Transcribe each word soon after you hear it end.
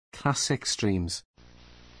classic streams.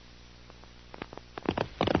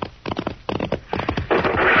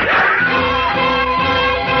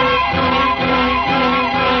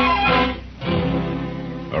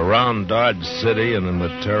 Around Dodge City and in the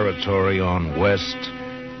territory on west,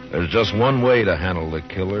 there's just one way to handle the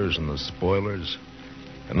killers and the spoilers,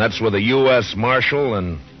 and that's with a U.S. Marshal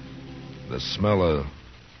and the smell of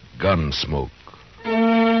gun smoke.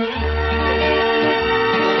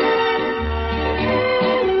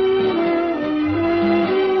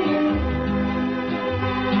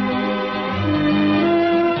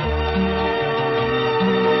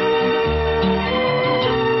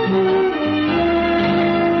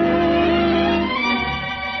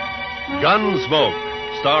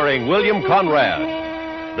 Gunsmoke, starring William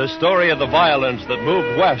Conrad. The story of the violence that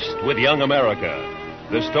moved west with young America.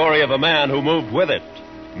 The story of a man who moved with it.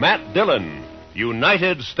 Matt Dillon,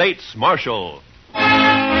 United States Marshal.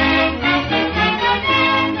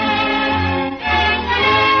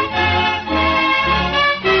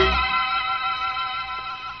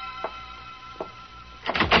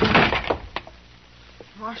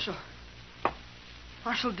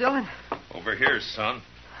 Marshal Dillon. Over here, son.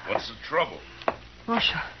 What's the trouble?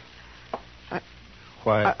 Marshal.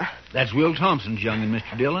 Why, that's Will Thompson's young'un,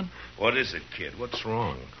 Mr. Dillon. What is it, kid? What's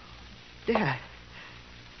wrong? Dad.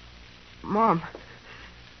 Mom.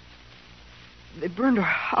 They burned our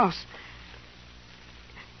house.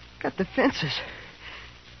 Got the fences.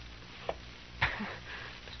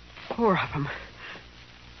 4 of them.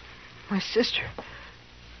 My sister.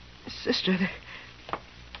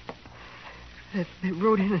 They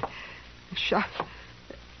rode in and shot.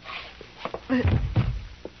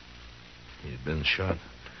 He's been shot.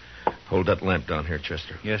 Hold that lamp down here,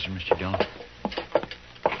 Chester. Yes, sir, Mr. Dillon.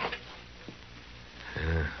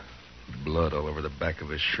 Blood all over the back of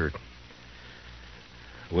his shirt.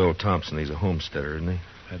 Will Thompson, he's a homesteader, isn't he?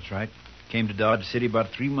 That's right. Came to Dodge City about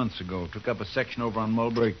 3 months ago. Took up a section over on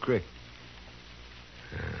Mulberry Creek.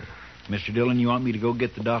 Mr. Dillon, you want me to go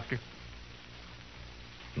get the doctor?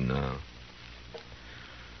 No.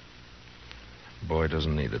 Boy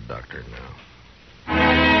doesn't need a doctor now.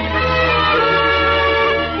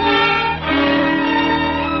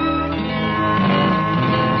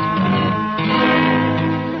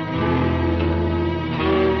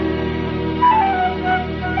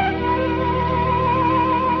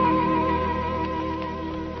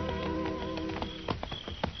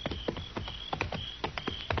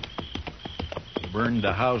 Burned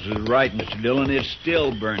the house is right, Mr. Dillon. It's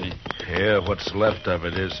still burning. Yeah, what's left of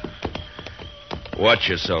it is. Watch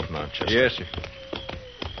yourself now, Chester. Yes, sir.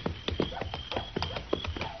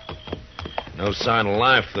 No sign of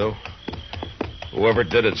life, though. Whoever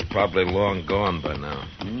did it's probably long gone by now.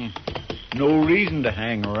 No reason to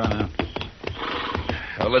hang around.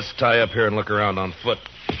 Well, let's tie up here and look around on foot.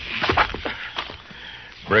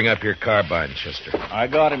 Bring up your carbine, Chester. I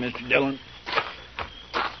got it, Mr. Dillon.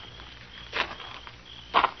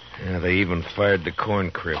 Yeah, they even fired the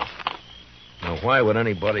corn crib. Now, why would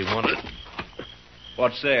anybody want it?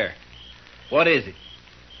 What's there? What is it?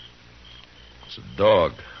 It's a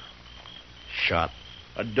dog. Shot.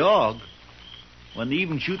 A dog? When they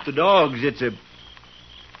even shoot the dogs, it's a...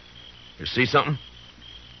 You see something?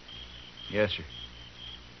 Yes, sir.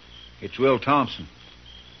 It's Will Thompson.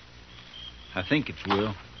 I think it's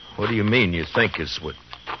Will. What do you mean you think it's what?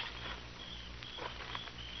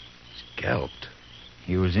 Scalped.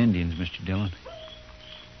 He was Indians, Mr. Dillon.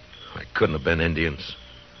 I couldn't have been Indians.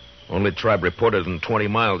 Only tribe reported in 20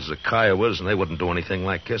 miles is the Kiowas, and they wouldn't do anything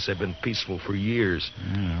like this. They've been peaceful for years.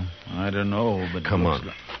 Yeah, I don't know, but... Come on.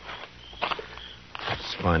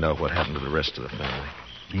 Let's find out what happened to the rest of the family.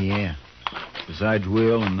 Yeah. Besides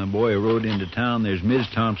Will and the boy who rode into town, there's Ms.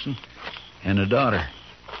 Thompson and a daughter.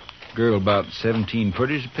 Girl about 17,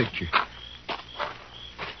 pretty as a picture.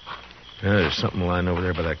 Yeah, there's something lying over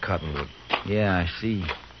there by that cottonwood. Yeah, I see.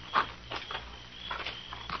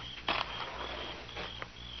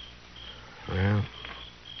 Well,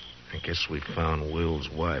 I guess we found Will's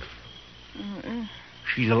wife.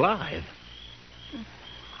 She's alive.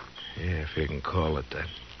 Yeah, if you can call it that.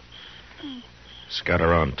 Scout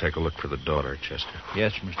around and take a look for the daughter, Chester.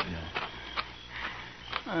 Yes, Mr.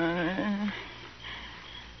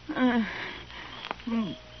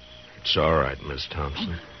 Dillon. It's all right, Miss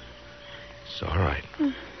Thompson. It's all right.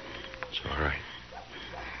 It's all right.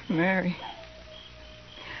 Mary.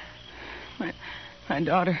 My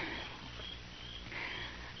daughter.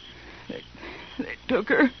 They took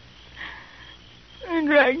her and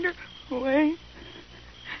dragged her away.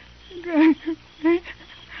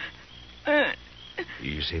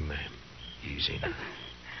 Easy, ma'am. Easy now.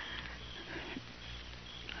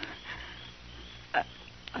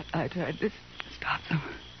 I tried to stop them.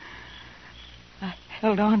 I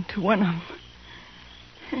held on to one of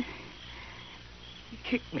them. He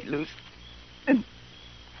kicked me loose. And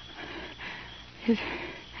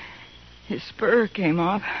his spur came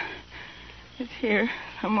off. It's here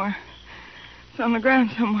somewhere. It's on the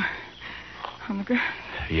ground somewhere. On the ground.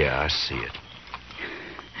 Yeah, I see it.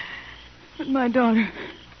 But my daughter,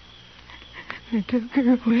 they took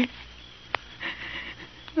her away.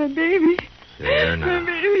 My baby. There now. My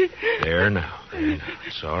baby. There now.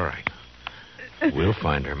 It's all right. We'll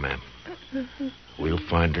find her, ma'am. We'll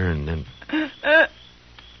find her and then...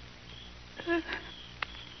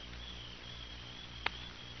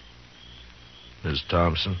 Miss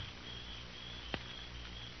Thompson?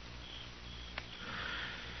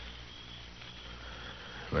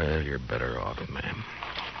 Well, you're better off, ma'am.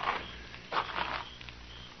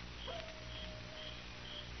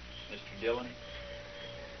 Mr. Dillon?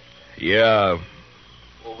 Yeah.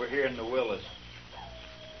 Over here in the Willis.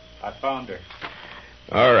 I found her.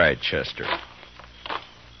 All right, Chester.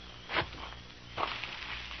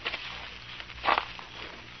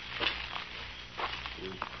 She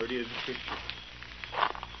was pretty as a picture.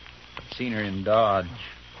 I've seen her in Dodge.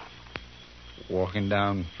 Walking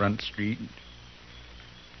down Front Street.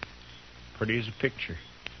 Pretty as a picture.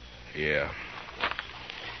 Yeah.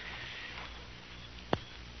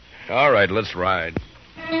 All right, let's ride.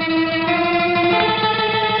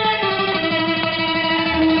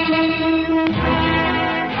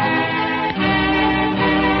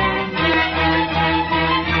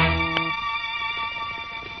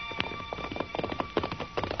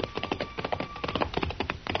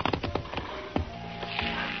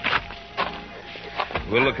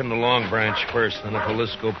 We'll look in the Long Branch first, then if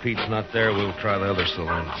Jalisco Pete's not there, we'll try the other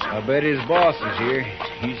saloons. I bet his boss is here.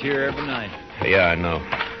 He's here every night. Yeah, I know.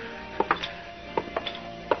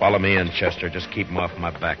 Follow me in, Chester. Just keep him off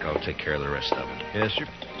my back. I'll take care of the rest of it. Yes, sir.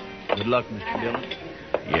 Good luck, Mr. Dillon.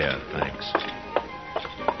 Yeah, thanks.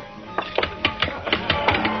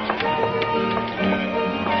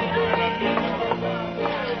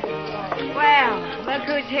 Well, look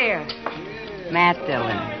who's here. Matt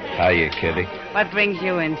Dillon. Hiya, Kitty. What brings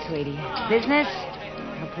you in, sweetie? Business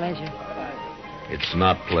or pleasure? It's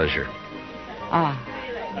not pleasure. Ah.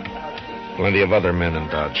 Plenty of other men in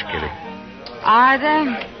Dodge, Kitty. Are there?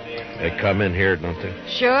 They come in here, don't they?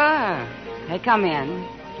 Sure. They come in.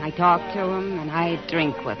 I talk to them, and I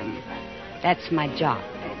drink with them. That's my job.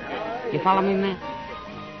 You follow me, Matt?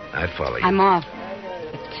 I follow you. I'm off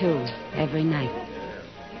at 2 every night.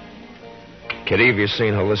 Kitty, have you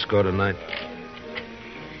seen Jalisco tonight?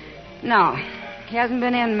 No. He hasn't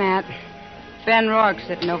been in, Matt. Ben Rourke's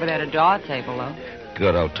sitting over there at a draw table, though.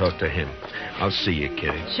 Good, I'll talk to him. I'll see you,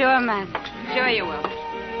 Kitty. Sure, Matt. Sure you will.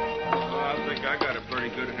 I think I got a pretty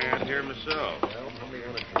good hand here myself.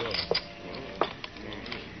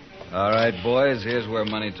 All right, boys, here's where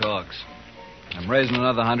money talks. I'm raising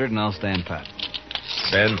another 100, and I'll stand pat.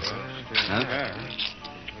 Ben? Huh?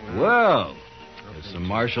 Well, it's the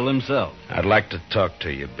marshal himself. I'd like to talk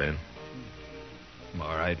to you, Ben.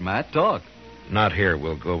 All right, Matt, talk. Not here.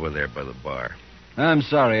 We'll go over there by the bar. I'm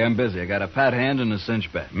sorry, I'm busy. I got a pat hand and a cinch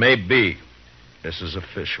bet. Maybe. This is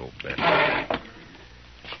official, Ben.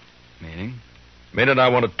 Meaning? Minute, I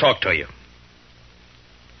want to talk to you.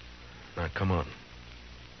 Now, come on.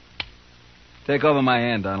 Take over my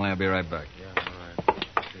hand, Donnelly. I'll be right back.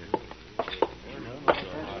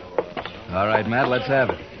 All right, Matt, let's have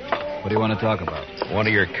it. What do you want to talk about? One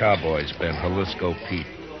of your cowboys, Ben, Jalisco Pete.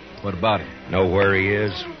 What about him? Know where he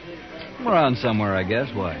is? Around somewhere, I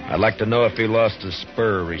guess. Why? I'd like to know if he lost his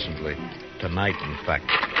spur recently. Tonight, in fact.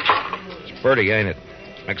 It's pretty, ain't it?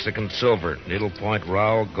 Mexican silver, needlepoint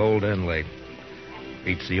rowel, gold inlay.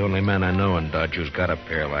 Pete's the only man I know in Dodge who's got a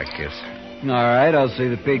pair like this. All right, I'll see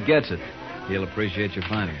that Pete gets it. He'll appreciate your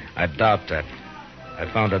finding it. I doubt that. I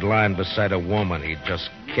found it lying beside a woman he'd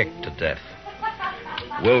just kicked to death.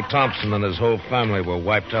 Will Thompson and his whole family were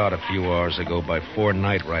wiped out a few hours ago by 4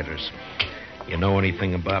 night riders. You know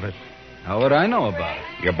anything about it? How would I know about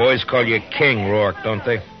it? Your boys call you King, Rourke, don't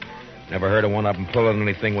they? Never heard of one of them pulling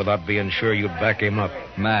anything without being sure you'd back him up.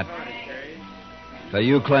 Matt, are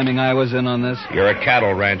you claiming I was in on this? You're a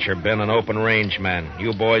cattle rancher, Ben, an open range man.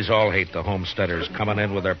 You boys all hate the homesteaders coming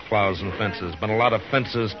in with their plows and fences. Been a lot of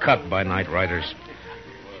fences cut by night riders.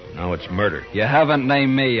 Now it's murder. You haven't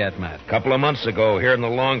named me yet, Matt. A couple of months ago, here in the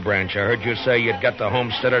Long Branch, I heard you say you'd get the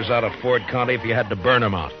homesteaders out of Ford County if you had to burn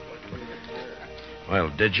them out. Well,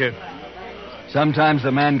 did you? Sometimes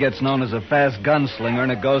the man gets known as a fast gunslinger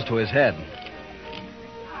and it goes to his head.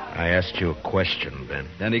 I asked you a question, Ben.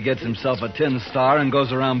 Then he gets himself a tin star and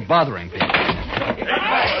goes around bothering people.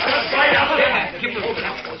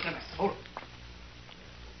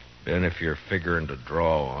 Ben, if you're figuring to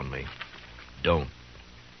draw on me, don't.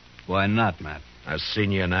 Why not, Matt? I've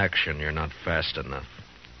seen you in action. You're not fast enough.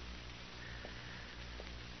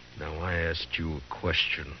 Now, I asked you a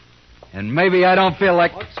question. And maybe I don't feel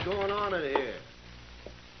like... What's going on in here?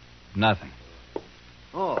 Nothing.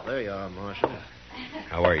 Oh, there you are, Marshal.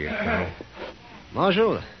 How are you, Colonel?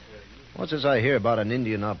 Marshal, what's this I hear about an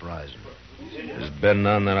Indian uprising? There's been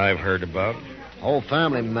none that I've heard about. Whole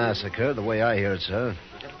family massacre, the way I hear it, sir.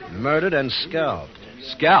 Murdered and scalped.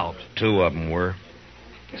 Scalped? 2 of them were.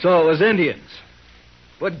 So it was Indians.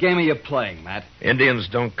 What game are you playing, Matt? Indians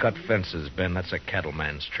don't cut fences, Ben. That's a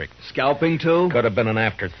cattleman's trick. Scalping, too? Could have been an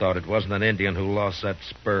afterthought. It wasn't an Indian who lost that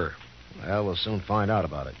spur. Well, we'll soon find out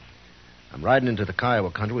about it. I'm riding into the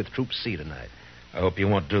Kiowa country with Troop C tonight. I hope you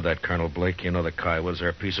won't do that, Colonel Blake. You know the Kiowas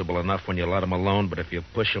are peaceable enough when you let them alone, but if you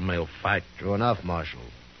push them, they'll fight. True enough, Marshal.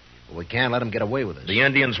 But we can't let them get away with this. The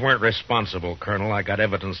Indians weren't responsible, Colonel. I got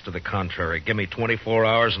evidence to the contrary. Give me 24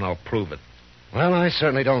 hours and I'll prove it. Well, I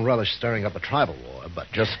certainly don't relish stirring up a tribal war, but...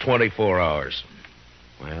 Just 24 hours.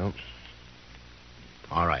 Well,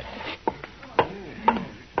 all right.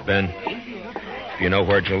 Ben, if you know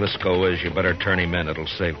where Jalisco is, you better turn him in. It'll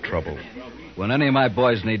save trouble. When any of my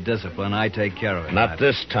boys need discipline, I take care of it. Not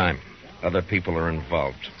this time. Other people are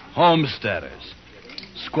involved. Homesteaders.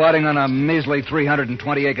 Squatting on a measly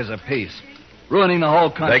 320 acres apiece. Ruining the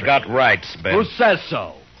whole country. They got rights, Ben. Who says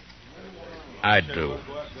so? I do.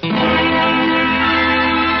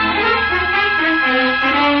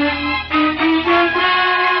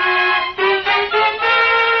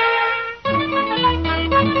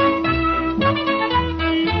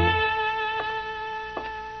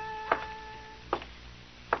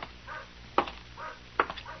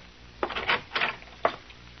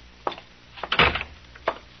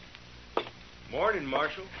 Morning,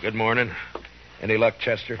 Marshal. Good morning. Any luck,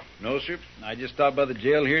 Chester? No, sir. I just stopped by the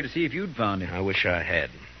jail here to see if you'd found him. I wish I had.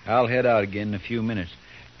 I'll head out again in a few minutes.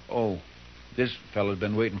 Oh, this fellow's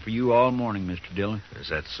been waiting for you all morning, Mr. Dillon. Is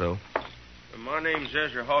that so? My name's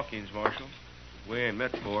Ezra Hawkins, Marshal. We ain't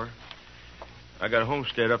met before. I got a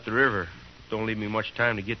homestead up the river. Don't leave me much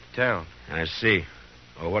time to get to town. I see.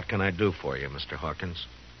 Well, what can I do for you, Mr. Hawkins?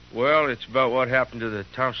 Well, it's about what happened to the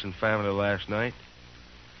Thompson family last night.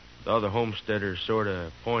 The other homesteaders sort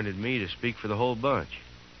of appointed me to speak for the whole bunch.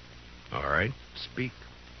 All right. Speak.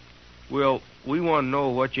 Well, we want to know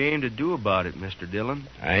what you aim to do about it, Mr. Dillon.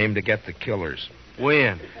 I aim to get the killers.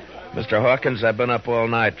 When? Mr. Hawkins, I've been up all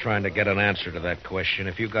night trying to get an answer to that question.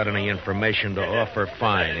 If you got any information to offer,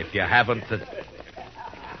 fine. If you haven't,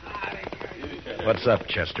 What's up,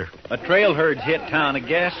 Chester? A trail herd's hit town, I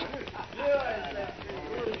guess.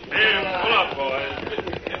 Here, pull up, boys.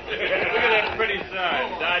 Look at that pretty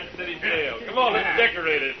sign, Dodge City Jail. Come on, let's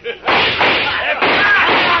decorate it.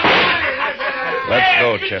 Let's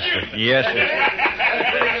go, Chester. Yes, sir.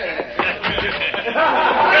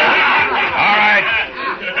 All right.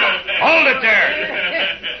 Hold it there.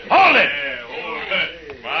 Hold it.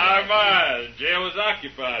 My, the jail was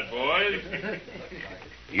occupied, boys.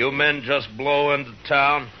 You men just blow into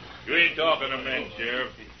town? You ain't talking to men,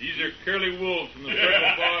 Sheriff. These are curly wolves from the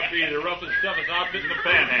Circle Bar B, the roughest, toughest outfit in the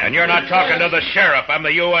Panhandle. And you're not talking to the sheriff. I'm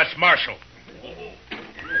the U.S. Marshal.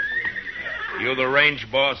 You the range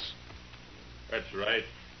boss? That's right.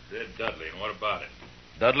 Red Dudley, and what about it?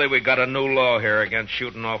 Dudley, we got a new law here against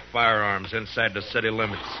shooting off firearms inside the city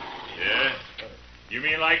limits. Yeah? You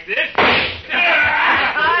mean like this?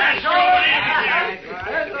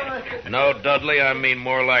 No, Dudley, I mean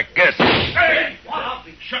more like this. Hey!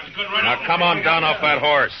 Shut the gun right Now, off. come on down off that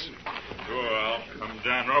horse. Sure, I'll come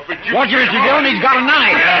down off it. You... Watch it, Mr. Dillon. He's got a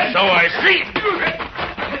knife. Yeah, so I see.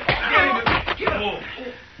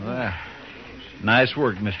 Well, nice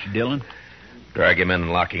work, Mr. Dillon. Drag him in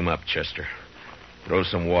and lock him up, Chester. Throw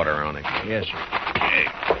some water on him. Yes, sir.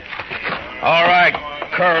 All right,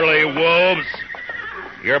 curly wolves.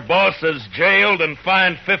 Your boss is jailed and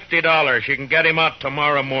fined $50. You can get him out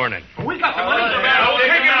tomorrow morning. We got the money. I'll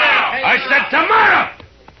take him now. I said tomorrow!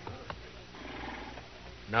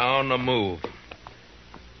 Now on the move.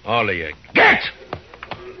 All of you. Get!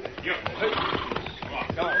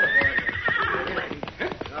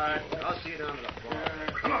 I'll see you down to the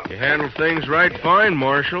farm. You handle things right fine,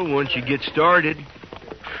 Marshal, once you get started.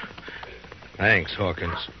 Thanks,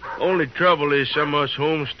 Hawkins. Only trouble is some of us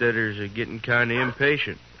homesteaders are getting kind of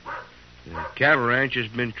impatient. The cattle ranch has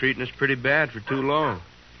been treating us pretty bad for too long.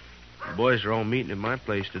 The boys are all meeting at my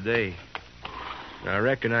place today. I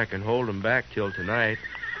reckon I can hold them back till tonight.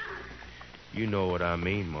 You know what I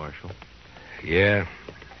mean, Marshal. Yeah.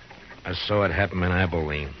 I saw it happen in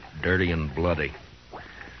Abilene. Dirty and bloody.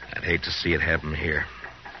 I'd hate to see it happen here.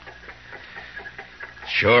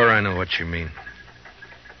 Sure, I know what you mean.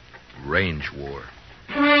 Range war.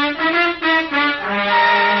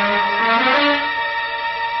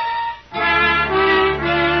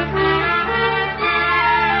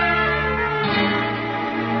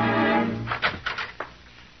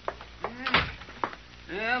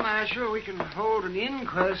 Marshal, we can hold an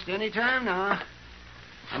inquest any time now.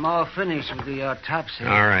 I'm all finished with the autopsy.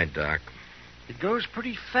 All right, Doc. It goes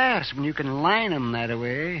pretty fast when you can line them that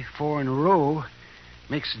way, 4 in a row.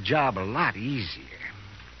 Makes the job a lot easier.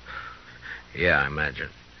 Yeah, I imagine.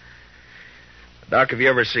 Doc, have you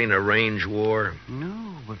ever seen a range war?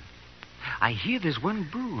 No, but I hear there's one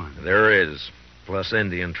brewing. There is, plus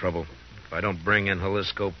Indian trouble. If I don't bring in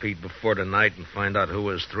Jalisco Pete before tonight and find out who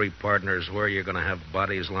his 3 partners were, you're going to have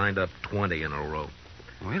bodies lined up 20 in a row.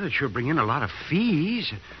 Well, it'd sure bring in a lot of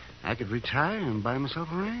fees. I could retire and buy myself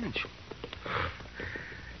a ranch.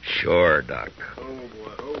 Sure, Doc.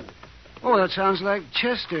 Oh, that sounds like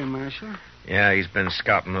Chester, Marshal. Yeah, he's been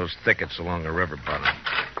scouting those thickets along the river bottom.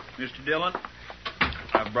 Mr. Dillon,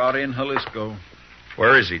 I brought in Jalisco.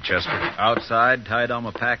 Where is he, Chester? Outside, tied on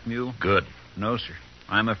a pack mule. Good. No, sir.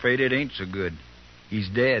 I'm afraid it ain't so good. He's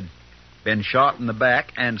dead. Been shot in the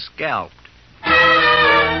back and scalped.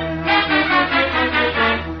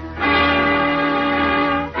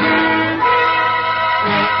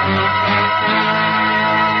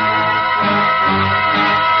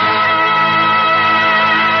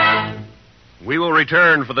 We will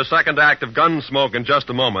return for the second act of Gunsmoke in just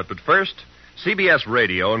a moment, but first, CBS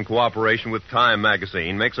Radio, in cooperation with Time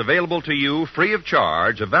Magazine, makes available to you, free of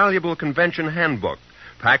charge, a valuable convention handbook,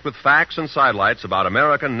 packed with facts and sidelights about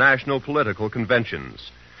American national political conventions.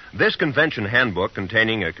 This convention handbook,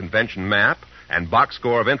 containing a convention map and box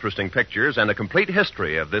score of interesting pictures and a complete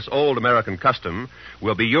history of this old American custom,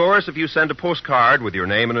 will be yours if you send a postcard with your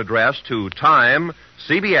name and address to Time,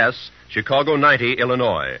 CBS, Chicago 90,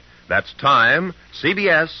 Illinois. That's Time,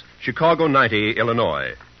 CBS, Chicago 90,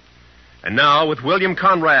 Illinois. And now, with William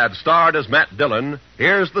Conrad starred as Matt Dillon,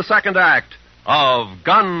 here's the second act of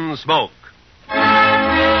Gunsmoke.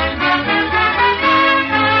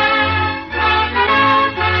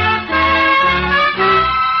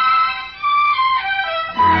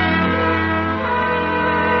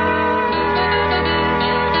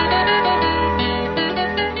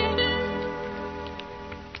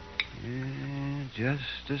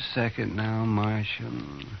 Just a second now, Marshal.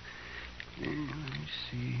 Let me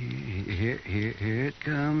see. Here it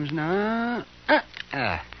comes now.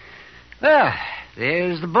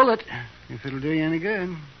 There's the bullet, if it'll do you any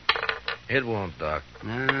good. It won't, Doc.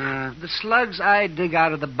 The slugs I dig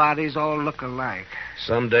out of the bodies all look alike.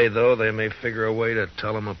 Someday, though, they may figure a way to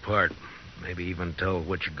tell them apart. Maybe even tell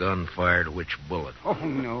which gun fired which bullet. Oh,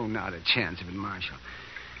 no, not a chance of it, Marshal.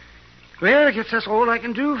 Well, I guess that's all I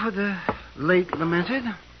can do for the late lamented.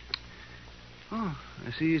 Oh,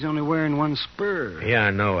 I see he's only wearing one spur. Yeah,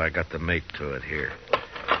 I know. I got the mate to it here.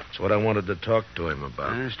 That's what I wanted to talk to him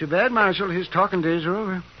about. It's too bad, Marshal. His talking days are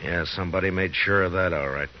over. Yeah, somebody made sure of that, all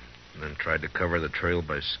right. And then tried to cover the trail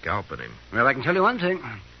by scalping him. Well, I can tell you one thing.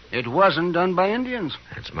 It wasn't done by Indians.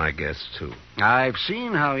 That's my guess, too. I've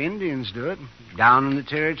seen how Indians do it. Down in the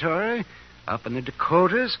territory, up in the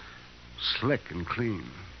Dakotas. Slick and clean.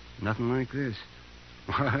 Nothing like this.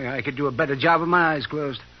 Why, I could do a better job with my eyes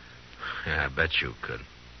closed. Yeah, I bet you could.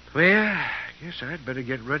 Well, I guess I'd better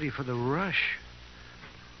get ready for the rush.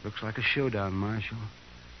 Looks like a showdown, Marshal.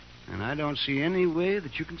 And I don't see any way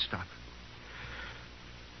that you can stop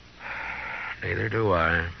it. Neither do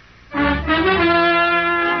I.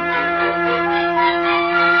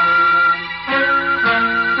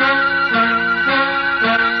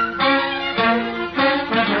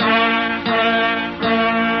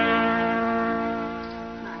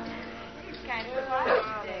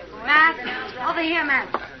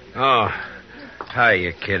 Oh,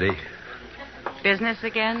 hiya, Kitty. Business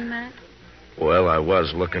again, Matt? Well, I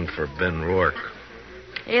was looking for Ben Rourke.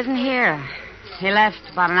 He isn't here. He left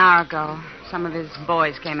about an hour ago. Some of his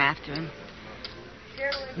boys came after him.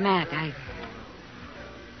 Matt, I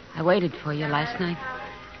waited for you last night.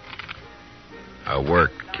 I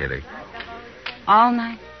worked, Kitty. All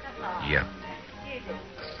night? Yep.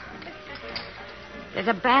 There's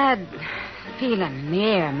a bad feeling in the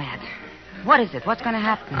air, Matt. What is it? What's going to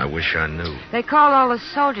happen? I wish I knew. They called all the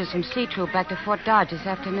soldiers from C Troop back to Fort Dodge this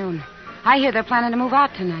afternoon. I hear they're planning to move out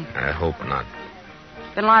tonight. I hope not.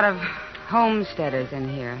 Been a lot of homesteaders in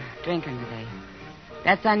here drinking today.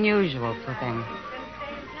 That's unusual for them.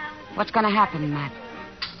 What's going to happen, Matt?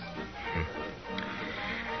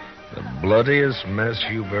 The bloodiest mess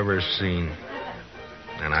you've ever seen.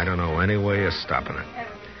 And I don't know any way of stopping it.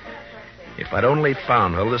 If I'd only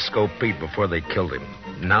found Jalisco Pete before they killed him,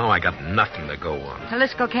 now I got nothing to go on.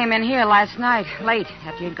 Jalisco came in here last night, late,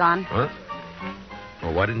 after you'd gone. What?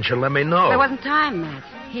 Well, why didn't you let me know? There wasn't time, Matt.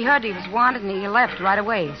 He heard he was wanted, and he left right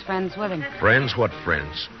away. His friends with him. Friends? What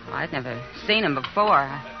friends? Well, I'd never seen him before.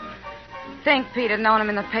 I think Pete had known him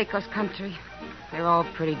in the Pecos country. They were all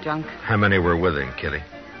pretty drunk. How many were with him, Kitty?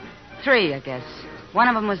 3, I guess. One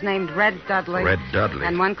of them was named Red Dudley. Red Dudley?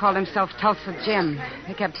 And one called himself Tulsa Jim.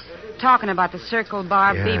 They kept talking about the Circle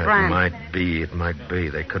Bar Yeah, B brand. It might be.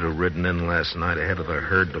 They could have ridden in last night ahead of the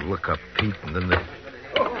herd to look up Pete, and then they...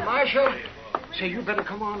 Oh, Marshal. Say, you better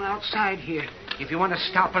come on outside here if you want to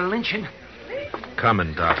stop a lynching.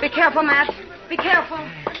 Coming, Doc. Be careful, Matt. Be careful.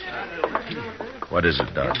 What is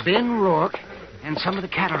it, Doc? Ben Rourke and some of the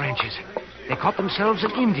cattle ranchers. They caught themselves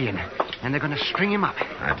an Indian, and they're going to string him up.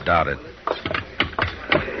 I doubt it.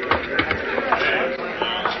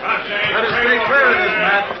 Let us stay clear of this,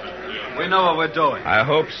 Matt. We know what we're doing. I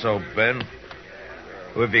hope so, Ben.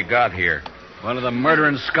 Who have you got here? One of the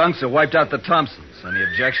murdering skunks that wiped out the Thompsons. Any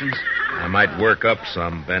objections? I might work up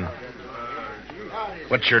some, Ben.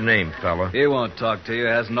 What's your name, fella? He won't talk to you. He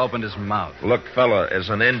hasn't opened his mouth. Look, fella, as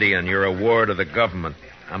an Indian, you're a ward of the government.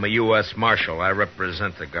 I'm a U.S. Marshal. I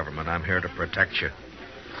represent the government. I'm here to protect you.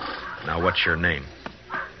 Now, what's your name?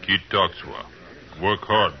 Keith Toxwa. Work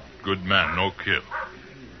hard. Good man. No kill.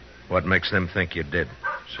 What makes them think you did?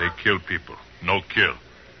 Say kill people. No kill.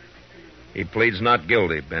 He pleads not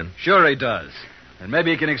guilty, Ben. Sure he does. And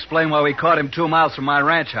maybe he can explain why we caught him 2 miles from my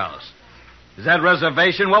ranch house. Is that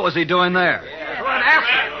reservation? What was he doing there?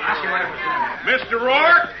 Mr.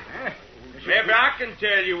 Rourke? Maybe I can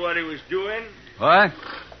tell you what he was doing. What?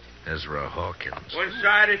 Ezra Hawkins. One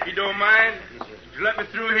side, if you don't mind. Would you let me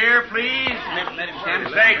through here, please? Let him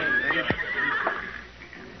stand. Thank you.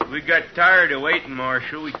 We got tired of waiting,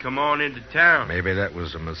 Marshal. We come on into town. Maybe that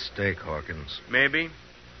was a mistake, Hawkins. Maybe.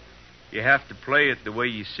 You have to play it the way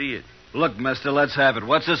you see it. Look, mister, let's have it.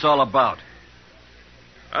 What's this all about?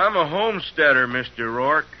 I'm a homesteader, Mr.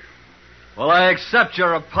 Rourke. Well, I accept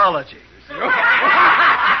your apology.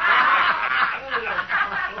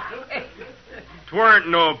 Tweren't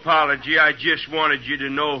no apology. I just wanted you to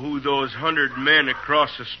know who those 100 men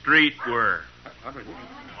across the street were.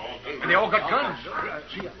 And they all got guns.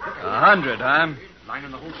 100, huh?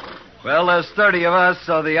 Well, there's 30 of us,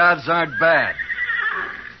 so the odds aren't bad.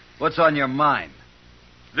 What's on your mind?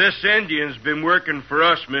 This Indian's been working for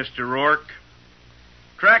us, Mr. Rourke.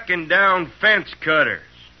 Tracking down fence cutters.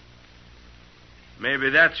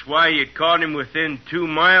 Maybe that's why you caught him within 2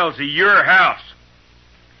 miles of your house.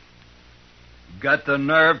 Got the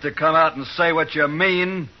nerve to come out and say what you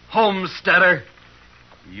mean, homesteader?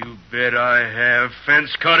 You bet I have,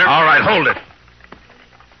 fence cutter. All right, hold it.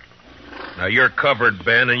 Now, you're covered,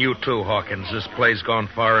 Ben, and you too, Hawkins. This play's gone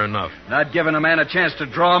far enough. Not giving a man a chance to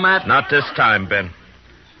draw, Matt? Not this time, Ben.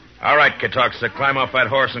 All right, Katoxa, climb off that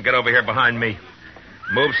horse and get over here behind me.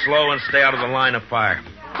 Move slow and stay out of the line of fire.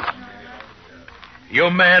 You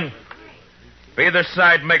men, if either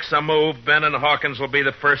side makes a move, Ben and Hawkins will be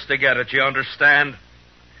the first to get it. You understand?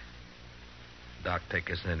 Doc, take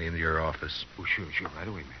us into your office. Oh, sure, right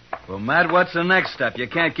away, man. Well, Matt, what's the next step? You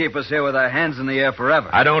can't keep us here with our hands in the air forever.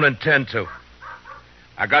 I don't intend to.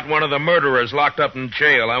 I got one of the murderers locked up in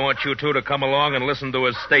jail. I want you two to come along and listen to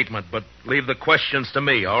his statement, but leave the questions to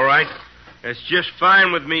me, all right? That's just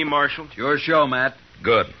fine with me, Marshal. It's your show, Matt.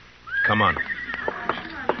 Good. Come on.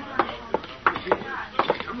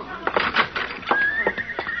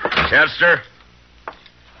 Chester?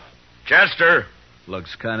 Chester?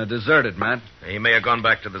 Looks kind of deserted, Matt. He may have gone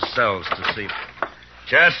back to the cells to see.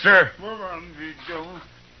 Chester?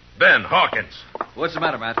 Ben, Hawkins. What's the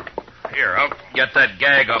matter, Matt? Here, I'll get that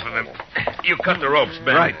gag off of him. You cut the ropes,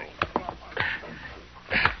 Ben. Right.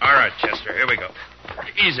 All right, Chester, here we go.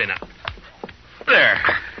 Easy now. There.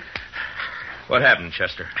 What happened,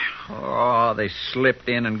 Chester? Oh, they slipped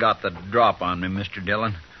in and got the drop on me, Mr.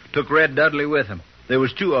 Dillon. Took Red Dudley with them. There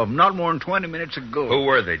was 2 of them, not more than 20 minutes ago. Who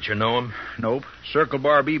were they? Did you know them? Nope. Circle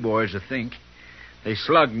Bar B boys, I think. They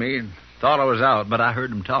slugged me and thought I was out, but I heard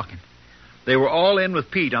them talking. They were all in with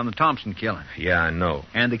Pete on the Thompson killing. Yeah, I know.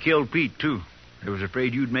 And they killed Pete, too. They was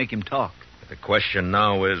afraid you'd make him talk. The question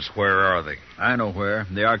now is, where are they? I know where.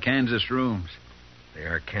 The Arkansas rooms. The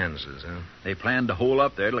Arkansas, huh? They planned to hole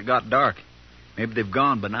up there till it got dark. Maybe they've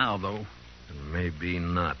gone by now, though. Maybe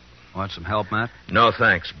not. Want some help, Matt? No,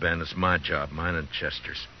 thanks, Ben. It's my job, mine and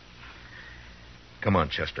Chester's. Come on,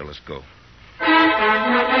 Chester, let's go.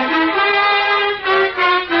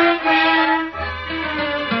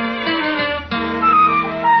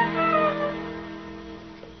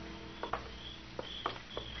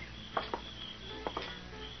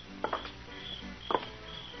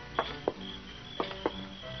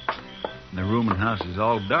 The rooming house is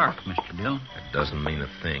all dark, Mr. Dillon. That doesn't mean a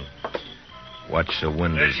thing. Watch the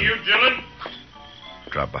windows. That's you, Dillon?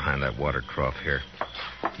 Drop behind that water trough here.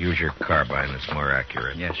 Use your carbine. It's more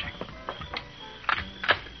accurate. Yes, sir.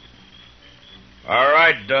 All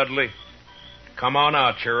right, Dudley. Come on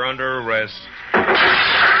out. You're under arrest. Come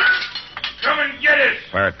and get it!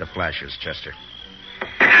 Fire at the flashes, Chester.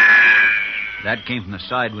 That came from the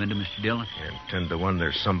side window, Mr. Dillon. And 10 to 1,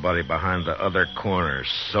 there's somebody behind the other corner.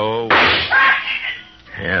 So...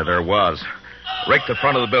 Yeah, there was. Rake the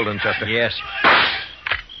front of the building, Chester. Yes, sir.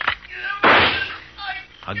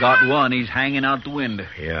 I got one. He's hanging out the window.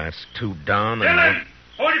 Yeah, it's 2 down and... Dillon!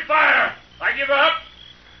 Hold your fire! I give up!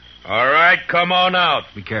 All right, come on out.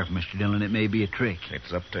 Be careful, Mr. Dillon. It may be a trick.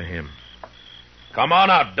 It's up to him. Come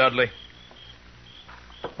on out, Dudley.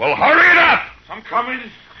 Well, hurry it up! I'm coming.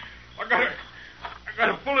 I got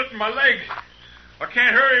a bullet in my leg. I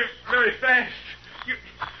can't hurry very fast.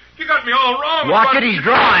 You got me all wrong. Watch it, he's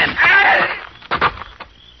drawing.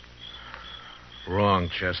 Wrong,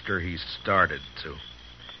 Chester. He started to.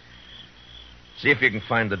 See if you can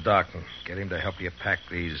find the doc and get him to help you pack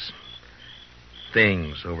these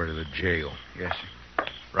things over to the jail. Yes, sir.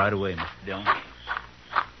 Right away, Mr. Dillon.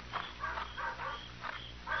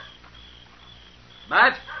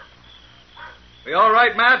 Matt? We all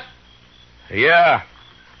right, Matt? Yeah.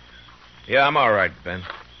 Yeah, I'm all right, Ben.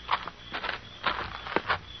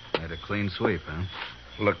 Had a clean sweep, huh?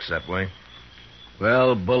 Looks that way.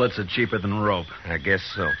 Well, bullets are cheaper than rope. I guess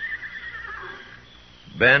so.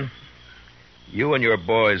 Ben, you and your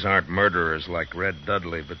boys aren't murderers like Red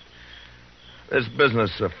Dudley, but this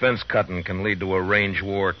business of fence cutting can lead to a range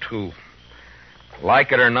war, too.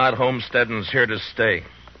 Like it or not, homesteading's here to stay.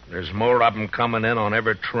 There's more of them coming in on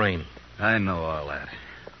every train. I know all that.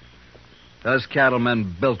 Those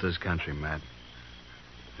cattlemen built this country, Matt.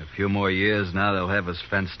 A few more years, now they'll have us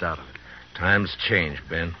fenced out of it. Times change,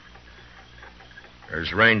 Ben.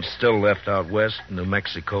 There's range still left out west, New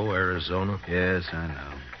Mexico, Arizona. Yes, I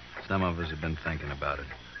know. Some of us have been thinking about it.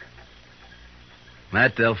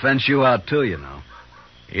 Matt, they'll fence you out, too, you know.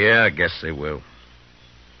 Yeah, I guess they will.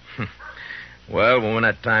 Well, when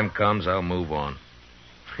that time comes, I'll move on.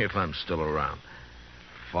 If I'm still around.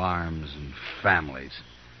 Farms and families.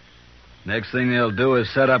 Next thing they'll do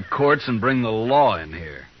is set up courts and bring the law in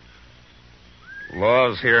here.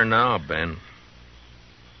 Law's here now, Ben.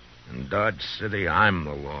 In Dodge City, I'm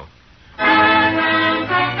the law.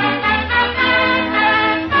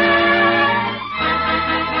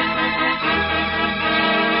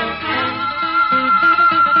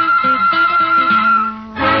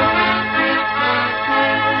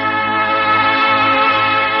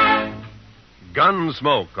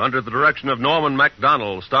 Gunsmoke, under the direction of Norman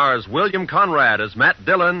MacDonald, stars William Conrad as Matt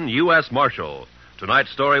Dillon, U.S. Marshal. Tonight's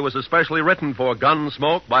story was especially written for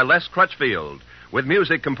Gunsmoke by Les Crutchfield, with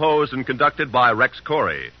music composed and conducted by Rex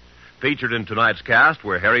Corey. Featured in tonight's cast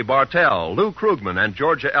were Harry Bartell, Lou Krugman, and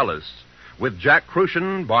Georgia Ellis, with Jack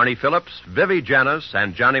Crucian, Barney Phillips, Vivi Janis,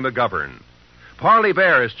 and Johnny McGovern. Parley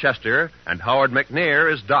Bear is Chester, and Howard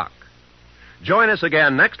McNear is Doc. Join us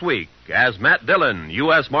again next week as Matt Dillon,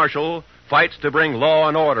 U.S. Marshal, fights to bring law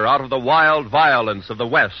and order out of the wild violence of the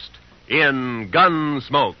West in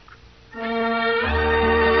Gunsmoke.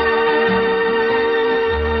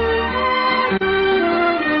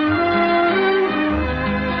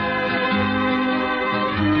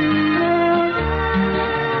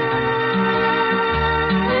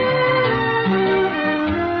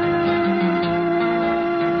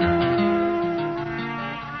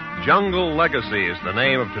 Jungle Legacy is the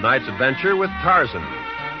name of tonight's adventure with Tarzan.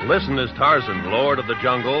 Listen as Tarzan, Lord of the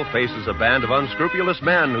Jungle, faces a band of unscrupulous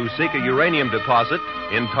men who seek a uranium deposit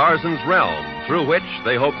in Tarzan's realm, through which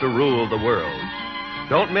they hope to rule the world.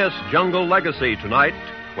 Don't miss Jungle Legacy tonight,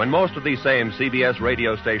 when most of these same CBS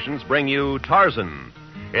radio stations bring you Tarzan.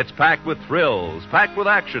 It's packed with thrills, packed with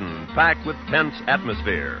action, packed with tense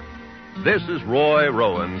atmosphere. This is Roy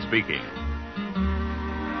Rowan speaking.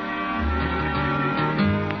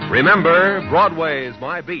 Remember, Broadway's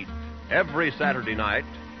My Beat, every Saturday night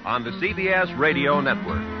on the CBS Radio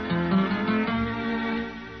Network.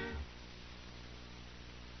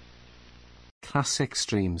 Classic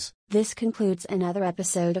Streams. This concludes another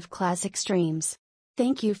episode of Classic Streams.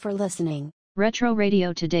 Thank you for listening. Retro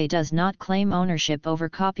Radio Today does not claim ownership over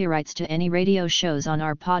copyrights to any radio shows on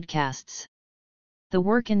our podcasts. The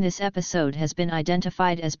work in this episode has been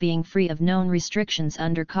identified as being free of known restrictions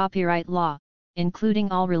under copyright law,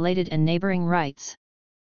 including all related and neighboring rights.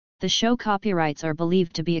 The show copyrights are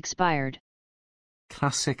believed to be expired.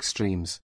 Classic Streams.